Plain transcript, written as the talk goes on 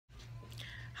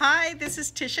Hi, this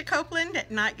is Tisha Copeland at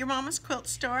Not Your Mama's Quilt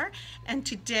Store, and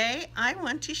today I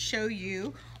want to show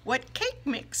you what cake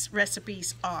mix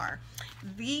recipes are.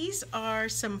 These are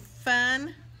some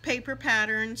fun paper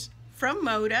patterns from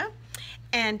Moda,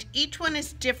 and each one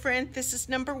is different. This is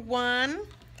number 1.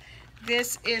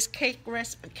 This is cake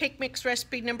mix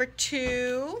recipe number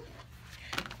 2.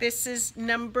 This is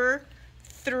number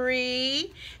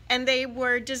 3, and they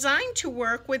were designed to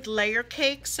work with layer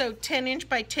cakes, so 10-inch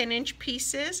by 10-inch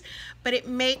pieces, but it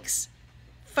makes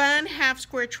fun half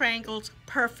square triangles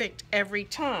perfect every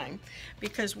time,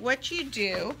 because what you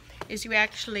do is you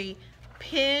actually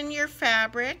pin your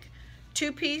fabric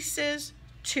 2 pieces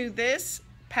to this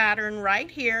pattern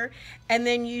right here, and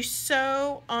then you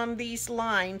sew on these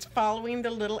lines following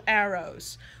the little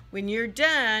arrows. When you're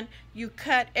done, you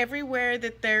cut everywhere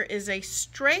that there is a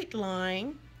straight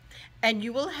line, and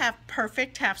you will have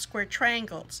perfect half square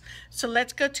triangles. So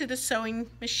let's go to the sewing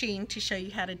machine to show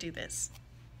you how to do this.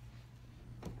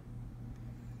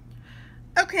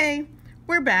 Okay,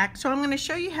 we're back. So I'm going to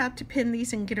show you how to pin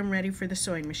these and get them ready for the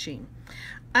sewing machine.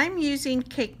 I'm using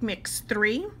Cake Mix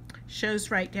 3. Shows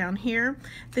right down here.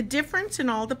 The difference in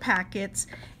all the packets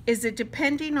is that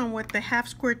depending on what the half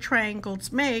square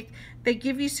triangles make, they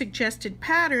give you suggested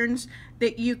patterns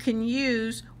that you can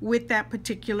use with that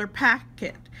particular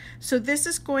packet. So this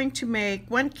is going to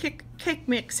make, one cake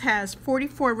mix has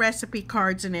 44 recipe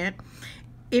cards in it.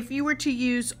 If you were to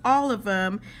use all of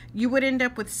them, you would end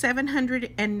up with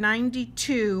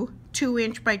 792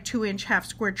 2-inch by 2-inch half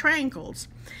square triangles.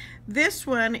 This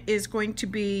one is going to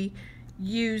be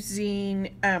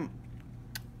using,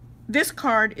 this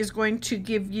card is going to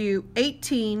give you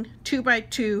 18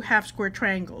 2x2 half square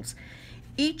triangles.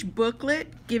 Each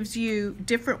booklet gives you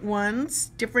different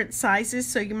ones, different sizes,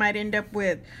 so you might end up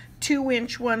with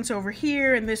 2-inch ones over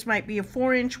here, and this might be a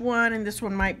 4-inch one, and this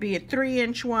one might be a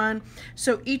 3-inch one.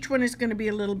 So each one is going to be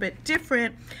a little bit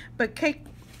different, but Cake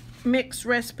Mix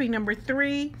recipe number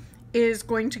 3 is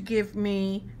going to give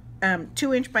me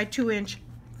 2-inch by 2-inch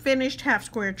finished half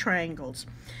square triangles.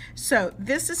 So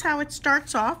this is how it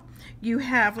starts off. You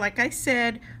have, like I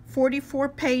said, 44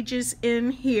 pages in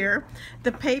here.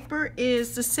 The paper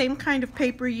is the same kind of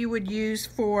paper you would use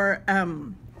for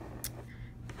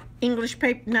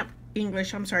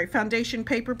foundation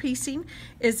paper piecing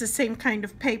is the same kind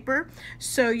of paper.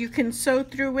 So you can sew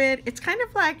through it. It's kind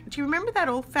of like, do you remember that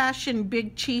old-fashioned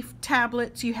Big Chief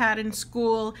tablets you had in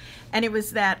school? And it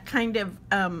was that kind of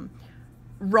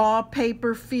raw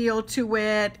paper feel to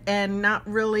it, and not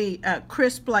really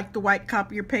crisp like the white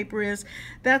copier paper is.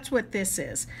 That's what this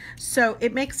is. So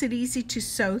it makes it easy to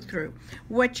sew through.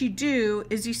 What you do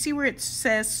is, you see where it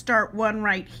says start 1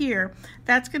 right here,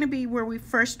 that's going to be where we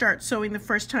first start sewing the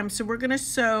first time. So we're going to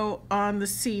sew on the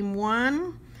seam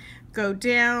 1, go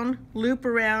down, loop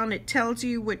around. It tells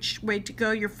you which way to go.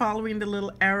 You're following the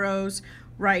little arrows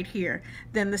right here.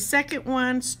 Then the second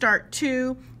one, start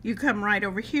 2, you come right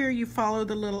over here, you follow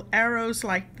the little arrows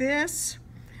like this,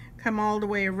 come all the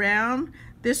way around.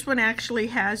 This one actually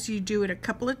has you do it a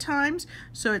couple of times,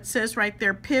 so it says right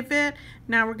there pivot.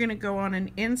 Now we're going to go on an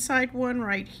inside one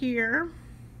right here,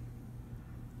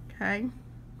 okay,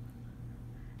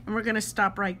 and we're going to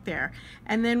stop right there.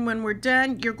 And then when we're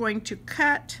done, you're going to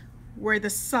cut where the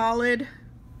solid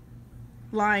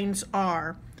lines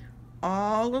are,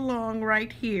 all along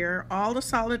right here, all the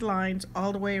solid lines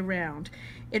all the way around.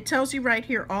 It tells you right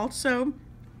here also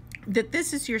that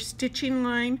this is your stitching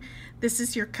line, this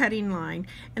is your cutting line,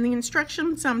 and the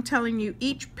instructions I'm telling you,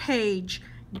 each page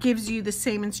gives you the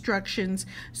same instructions,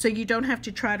 so you don't have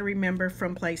to try to remember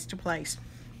from place to place,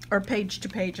 or page to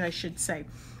page I should say.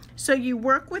 So you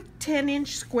work with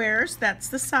 10-inch squares. That's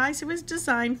the size it was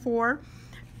designed for,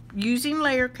 using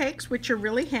layer cakes, which are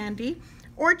really handy,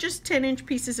 or just 10-inch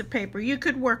pieces of paper. You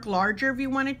could work larger if you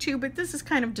wanted to, but this is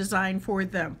kind of designed for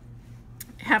the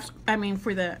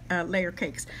layer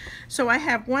cakes. So I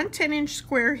have one 10-inch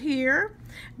square here.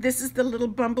 This is the little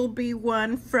bumblebee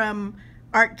one from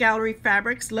Art Gallery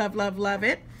Fabrics. Love, love, love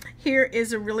it. Here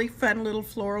is a really fun little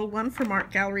floral one from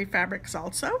Art Gallery Fabrics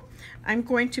also. I'm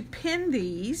going to pin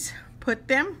these, put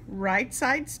them right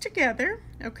sides together,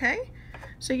 okay?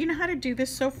 So you know how to do this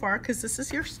so far, because this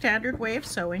is your standard way of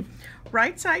sewing.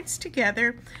 Right sides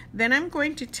together. Then I'm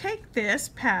going to take this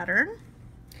pattern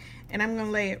and I'm going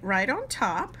to lay it right on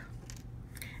top,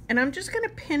 and I'm just going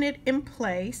to pin it in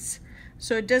place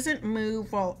so it doesn't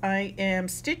move while I am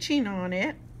stitching on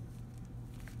it.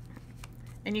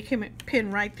 And you can pin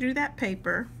right through that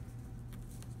paper.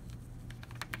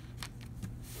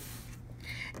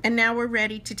 And now we're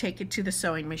ready to take it to the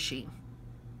sewing machine.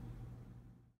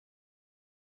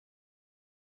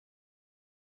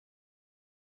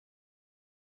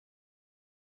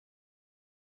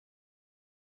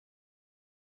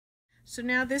 So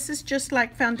now this is just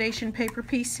like foundation paper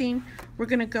piecing. We're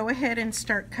going to go ahead and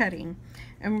start cutting.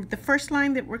 And the first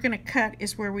line that we're going to cut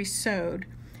is where we sewed.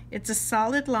 It's a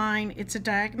solid line, it's a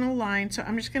diagonal line, so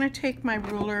I'm just going to take my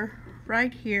ruler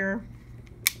right here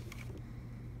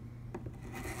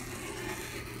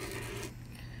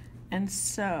and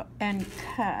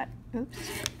cut, oops,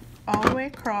 all the way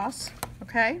across,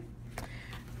 okay?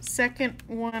 Second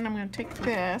one, I'm going to take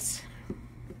this.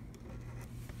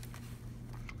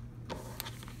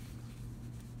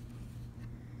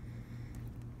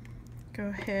 Go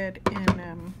ahead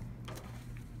and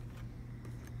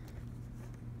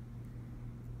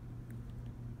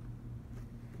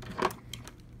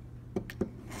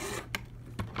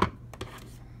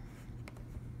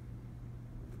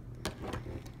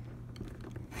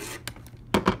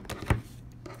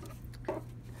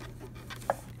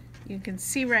you can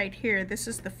see right here, this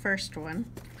is the first one.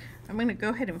 I'm going to go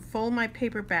ahead and fold my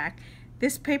paper back.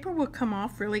 This paper will come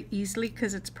off really easily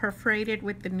because it's perforated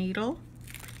with the needle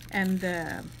and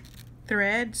the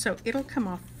thread, so it'll come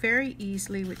off very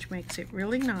easily, which makes it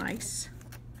really nice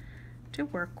to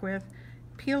work with.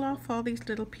 Peel off all these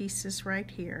little pieces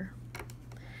right here,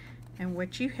 and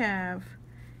what you have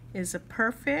is a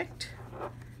perfect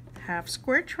half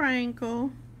square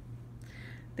triangle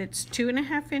that's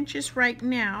 2.5 inches right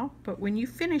now, but when you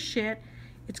finish it,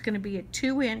 it's going to be a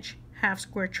 2-inch half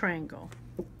square triangle.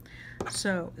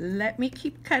 So let me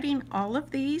keep cutting all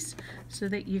of these so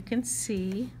that you can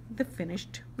see the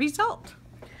finished result.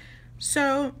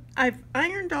 So I've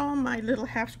ironed all my little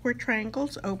half square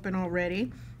triangles open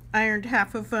already. Ironed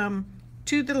half of them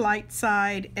to the light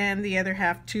side and the other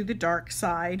half to the dark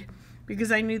side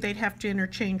because I knew they'd have to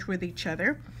interchange with each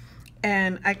other.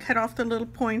 And I cut off the little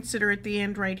points that are at the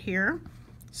end right here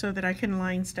so that I can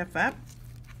line stuff up.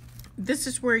 This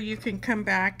is where you can come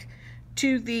back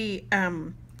to the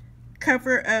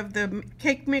cover of the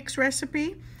cake mix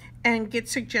recipe and get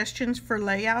suggestions for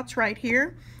layouts right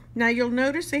here. Now you'll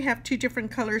notice they have two different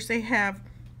colors. They have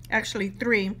actually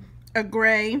three, a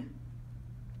gray,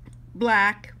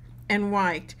 black, and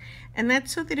white. And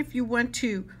that's so that if you want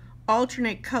to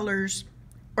alternate colors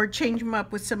or change them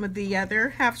up with some of the other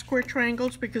half square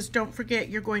triangles, because don't forget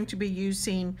you're going to be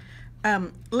using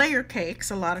layer cakes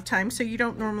a lot of times, so you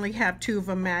don't normally have two of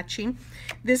them matching.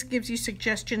 This gives you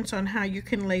suggestions on how you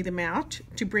can lay them out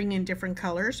to bring in different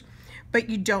colors, but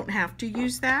you don't have to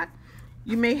use that.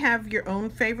 You may have your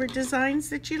own favorite designs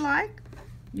that you like.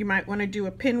 You might want to do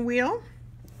a pinwheel,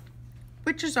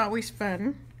 which is always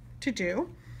fun to do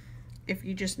if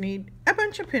you just need a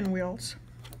bunch of pinwheels,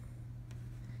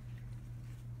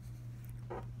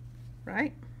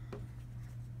 right?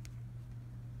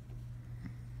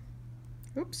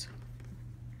 Oops.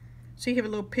 So you have a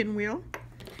little pinwheel.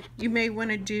 You may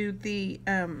want to do the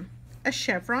a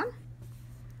chevron.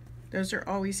 Those are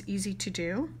always easy to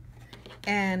do.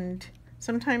 And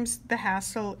sometimes the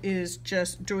hassle is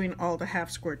just doing all the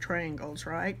half square triangles,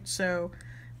 right? So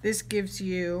this gives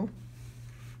you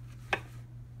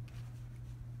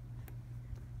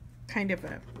kind of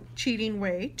a cheating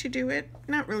way to do it.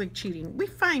 Not really cheating. We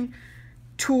find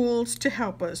tools to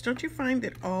help us. Don't you find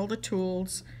that all the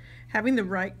tools, having the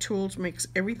right tools makes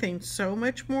everything so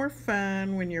much more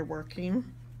fun when you're working?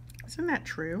 Isn't that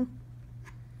true?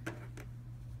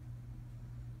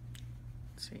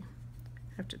 Let's see.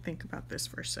 I have to think about this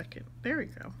for a second. There we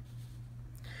go.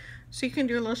 So you can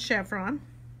do a little chevron.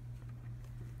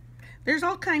 There's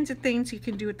all kinds of things you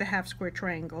can do with the half square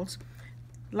triangles.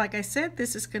 Like I said,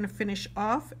 this is going to finish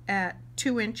off at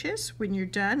 2 inches. When you're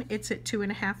done, it's at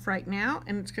 2.5 right now,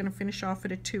 and it's going to finish off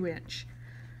at a 2-inch.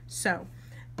 So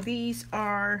these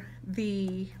are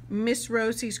the Miss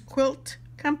Rosie's Quilt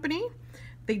Company.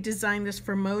 They designed this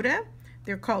for Moda.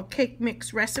 They're called Cake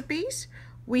Mix Recipes.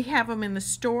 We have them in the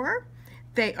store.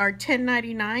 They are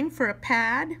 $10.99 for a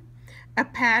pad. A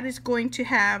pad is going to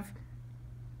have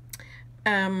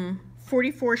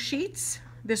 44 sheets.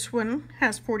 This one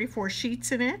has 44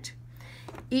 sheets in it.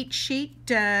 Each sheet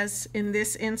does, in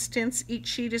this instance, each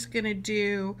sheet is going to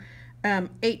do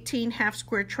 18 half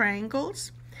square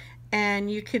triangles, and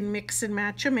you can mix and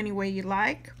match them any way you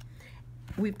like.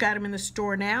 We've got them in the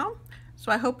store now,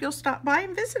 so I hope you'll stop by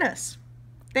and visit us.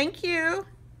 Thank you.